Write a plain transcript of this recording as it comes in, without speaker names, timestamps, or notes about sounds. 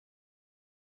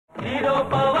hero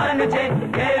पवन छे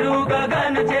घेरू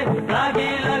गगन छे लागी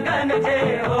लगन छे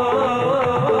हो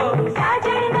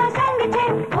साजणनो संग छे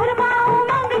उर्मा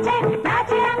उमंग छे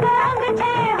नाचे अंग अंग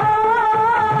छे हो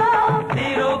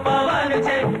हीरो पवन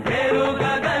छे घेरू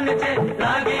गगन छे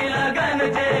लागी लगन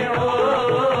छे हो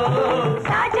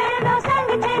साजणनो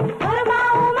संग छे उर्मा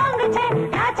उमंग छे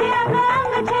नाचे अंग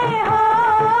अंग छे हो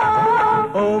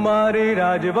ओ मारी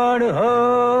राजवण हो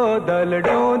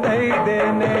दलडो दई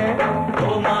देने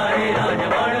ओ मारी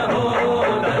राजवण हो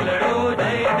दलडो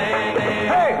दई देने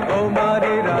ओ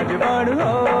मारी राजवण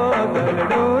हो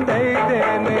दलडो दई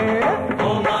देने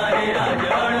ओ मारी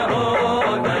राजवण हो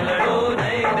दलडो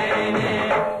दई देने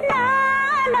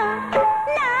नाना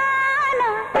नाना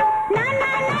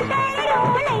नाना दलडो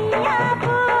नैया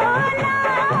पो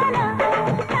नाना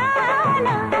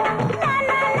नाना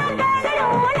नाना दलडो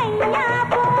नैया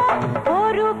पो ओ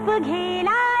रूप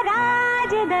घेला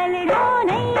राज दलडो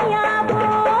नैया पो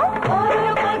ओ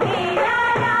रूप घेला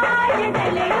राज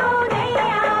दलडो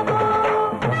नैया पो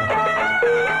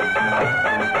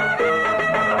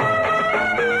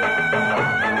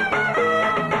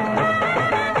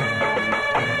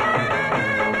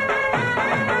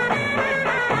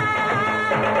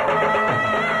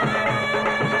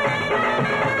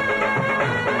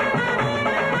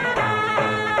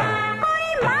कोई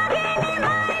मागे ने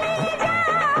मारी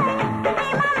जाए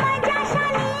एमा मजा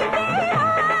शनी के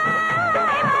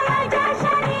एमा मजा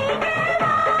शनी के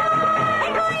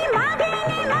कोई मागे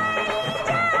ने मारी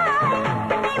जाए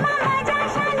एमा मजा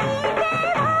शनी के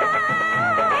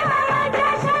एमा मजा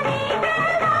शनी के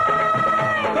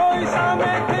कोई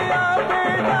सामे थिया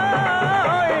बेटा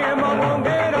एमा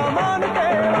मोंगेरा मान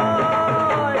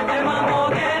कहेवाय एमा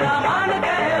मोगेरा मान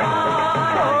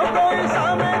कहेवाय कोई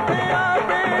सामे थिया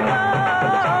बेटा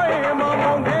एमा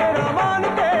मोंगेरा मान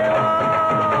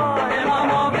कहेवाय एमा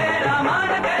मोगेरा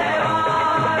मान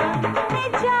कहेवाय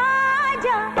जा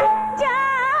जा जा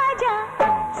जा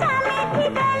सामे थी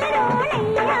दलडो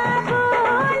नैया पो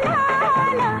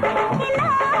नाना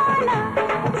नाना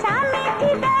सामे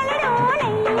थी दलडो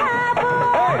नैया पो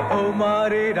ओ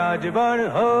मारी राजवण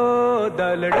हो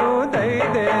दलडो दई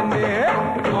देने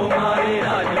ओ मारी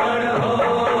राजवण हो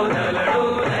दलडो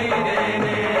दई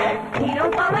देने हीरो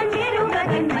पवन घेरू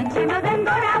गगन मंचे मगन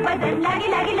गोरा बदन लागी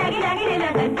लागी लागी लागी रे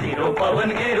लगन हीरो पवन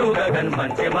घेरू गगन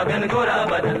मंचे मगन गोरा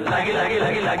बदन लागी लागी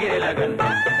लागी लागी रे लगन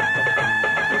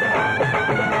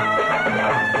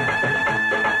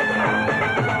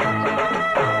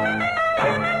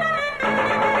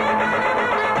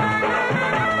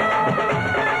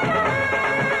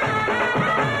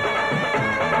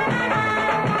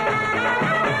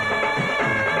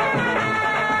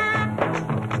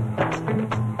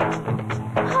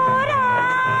हो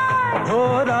राज हो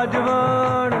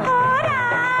राजवण हो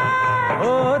राज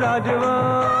हो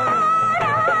राजवण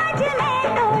राज में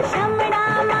तो शमड़ा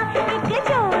मा एक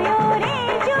जोयो रे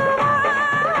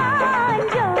जुवान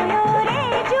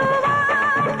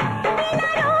इना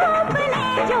रूप ने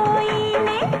जोई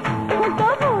ने हूँ तो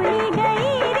भूली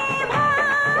गई रे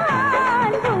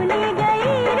भान भूली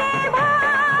गई रे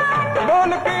भान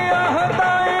बोल पिया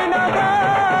हताई ना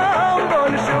नाम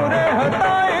बोल शुरे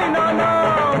हताई ना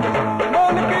नाम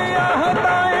बोल पिया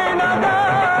हताई ना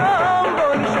नाम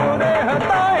बोल शुरे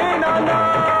हताई ना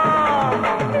नाम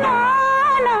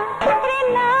नाना रे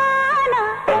नाना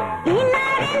इना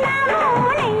रे नामो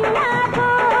नैया पो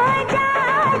जा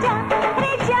जा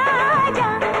रे जा जा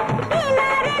इना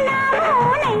रे नामो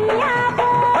नैया पो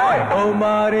ओ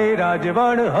मारी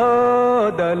राजवण हो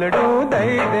दलडो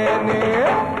दई देने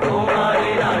ओ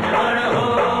मारी राजवण हो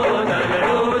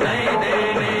दलडो दई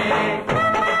देने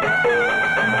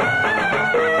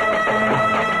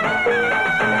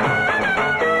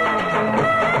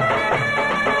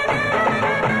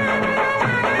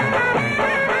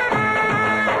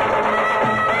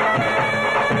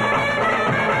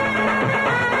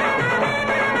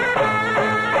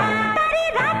तारी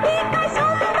राती का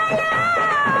सुंबला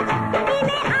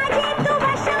इने आजे तू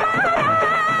वश मारा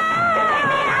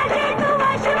इने आजे तू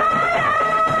वश मारा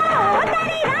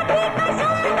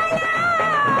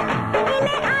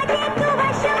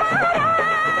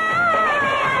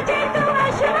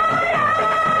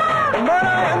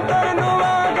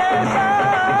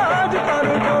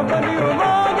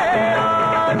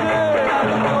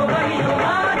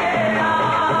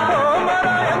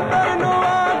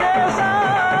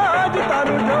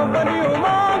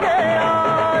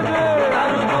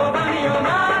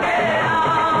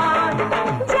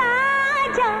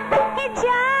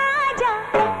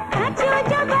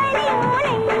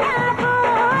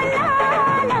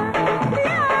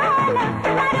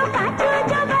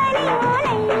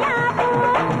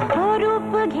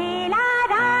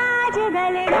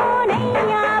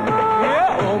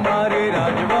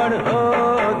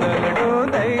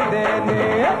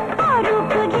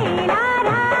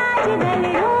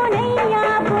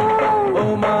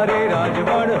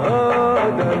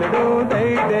दलडू दे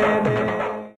देने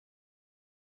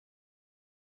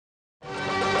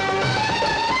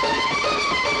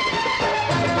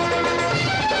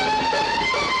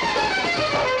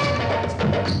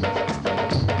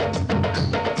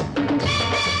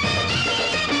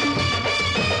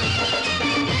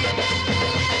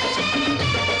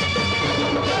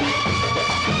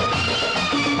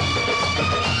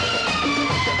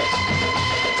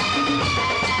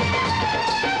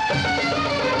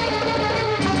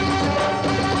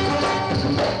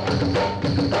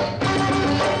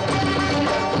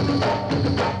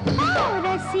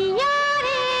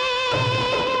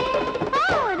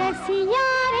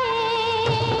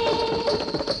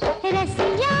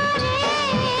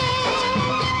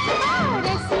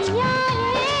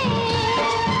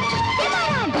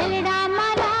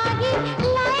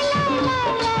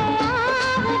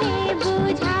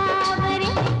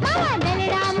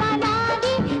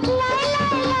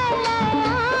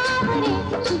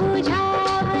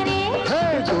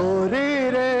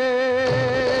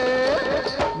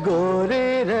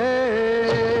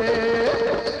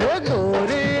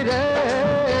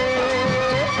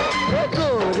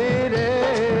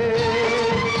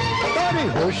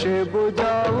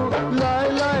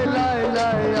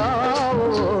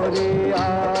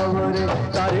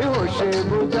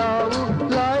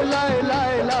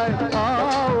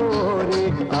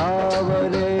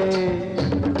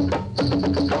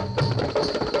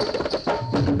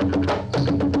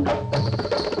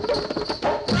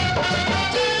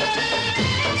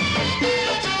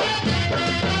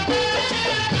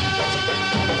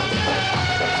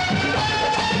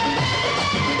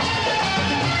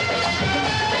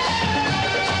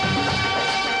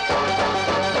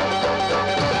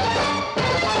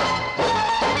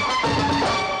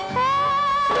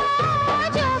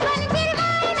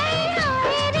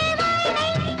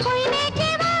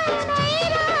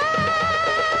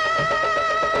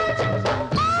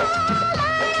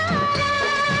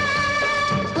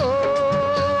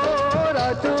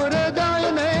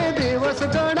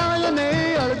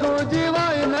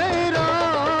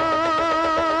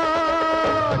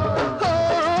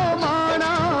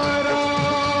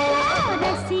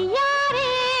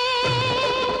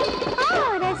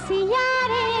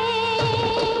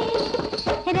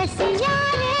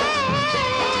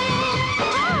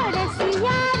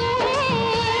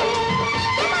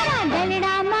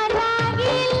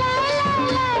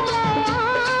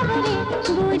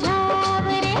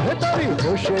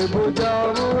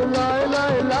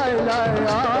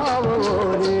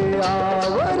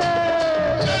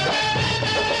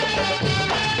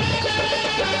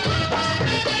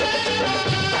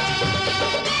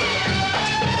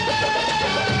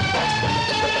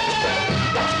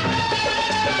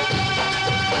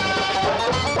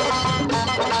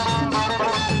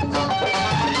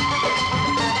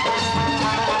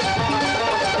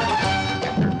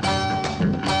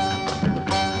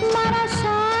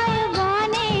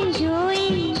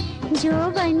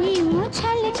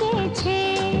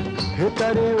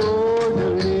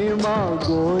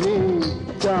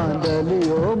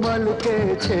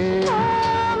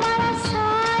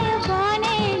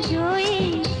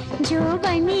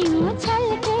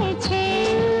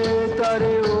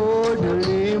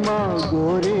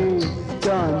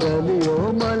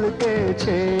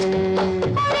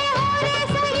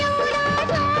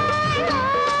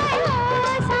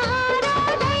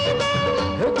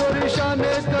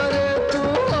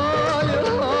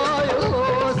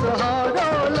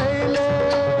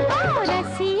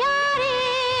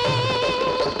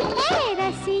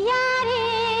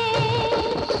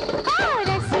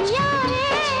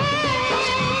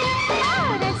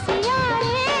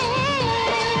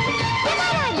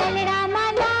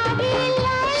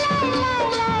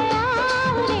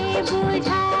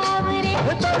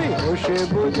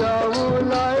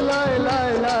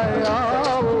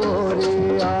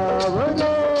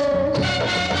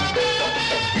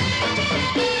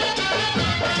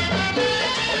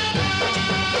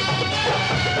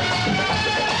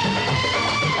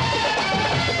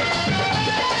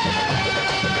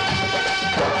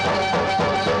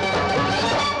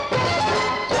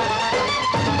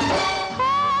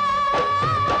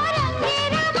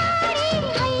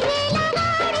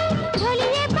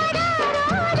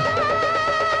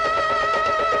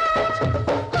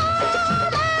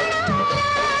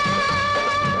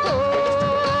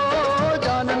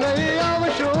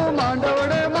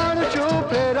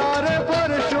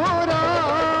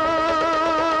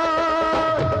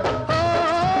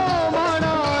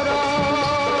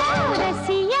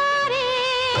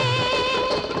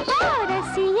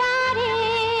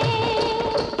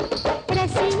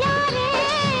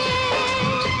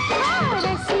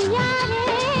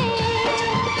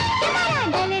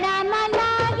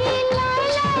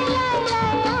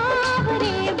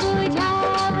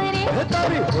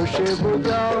के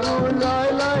बुझाओ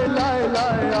लाय लाय लाय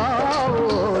लाय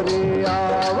आओ रे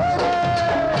आओ रे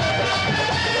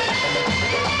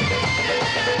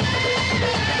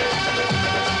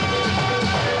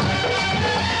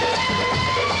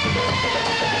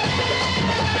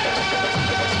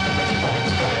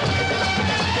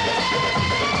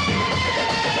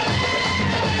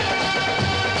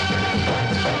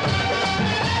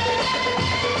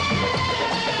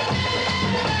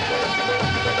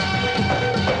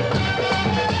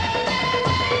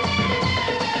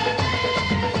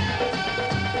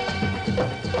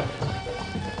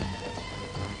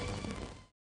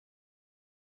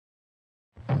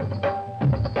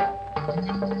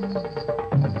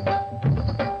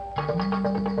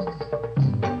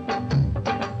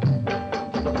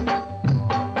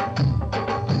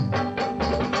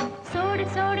सोड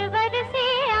सोड वरसे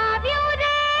आव्यो रे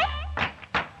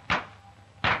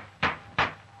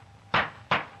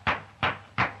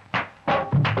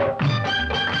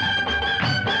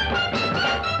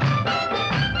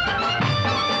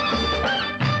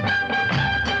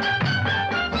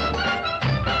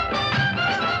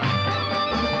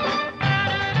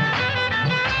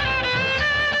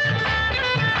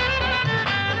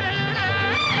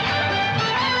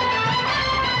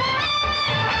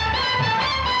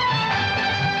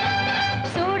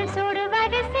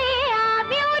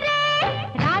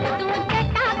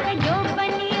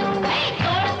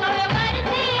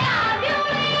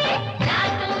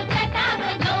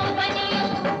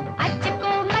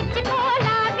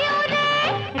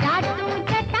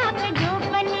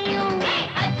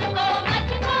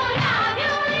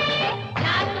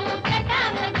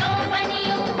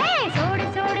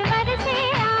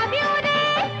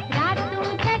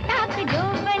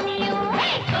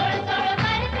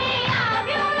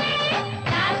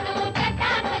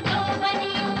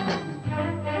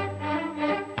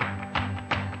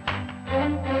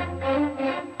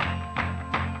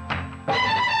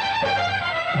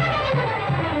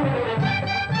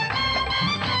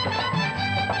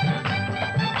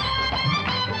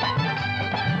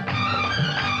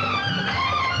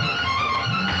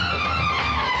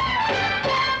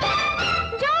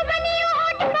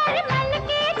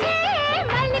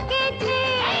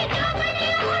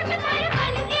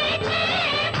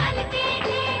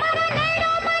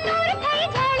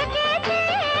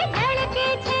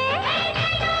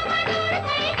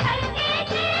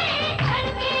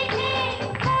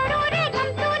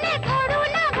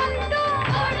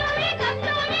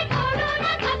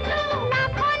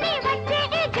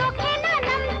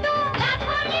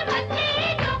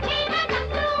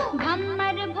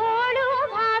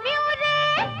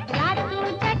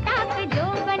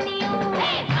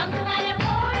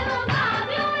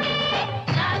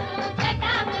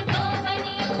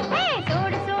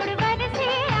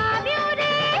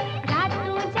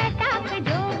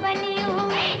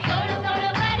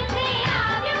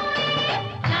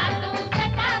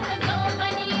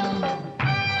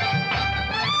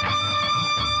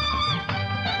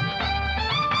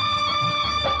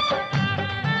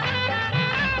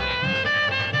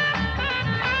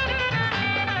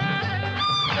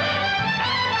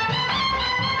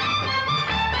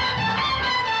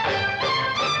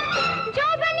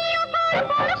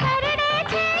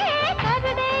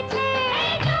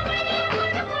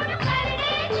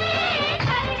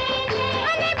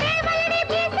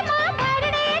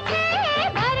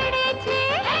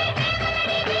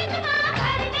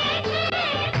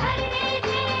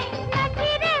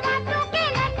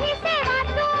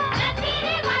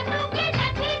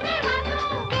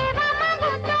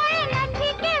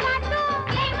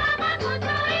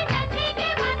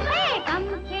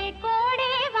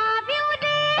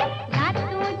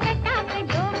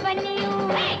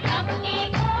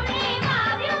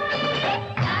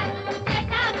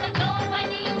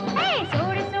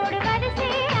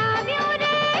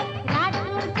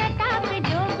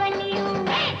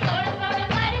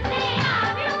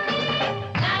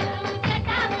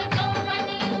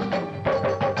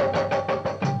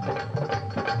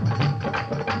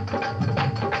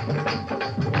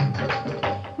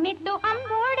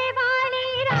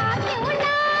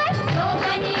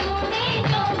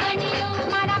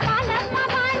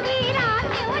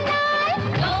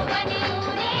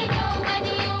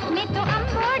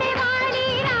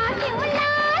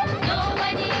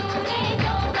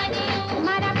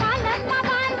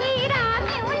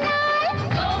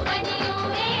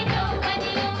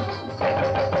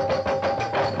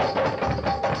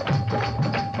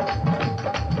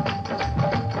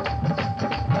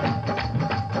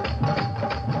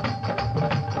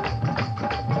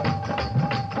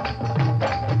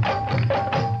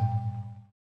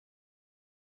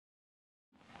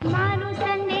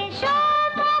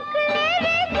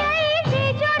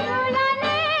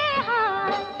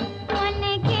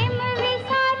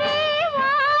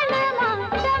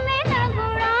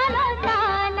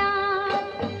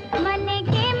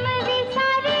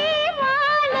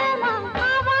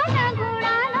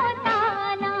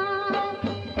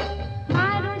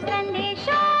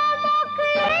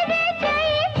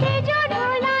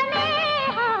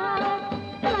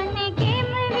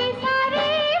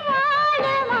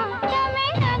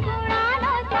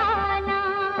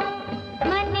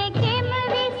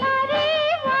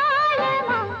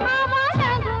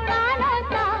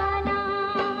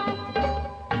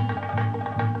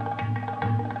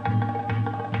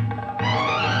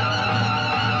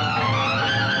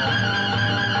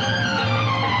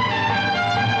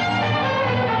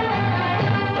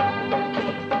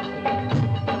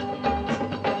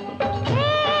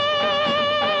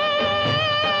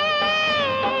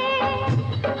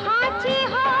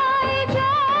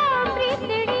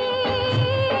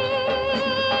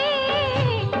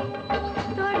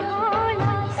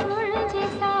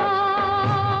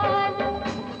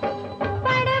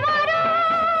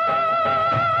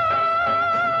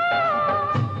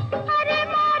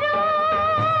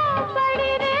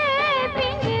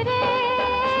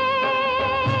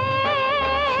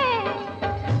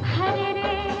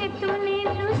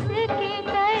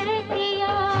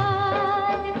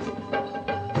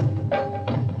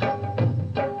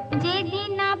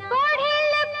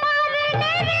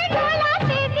मेरे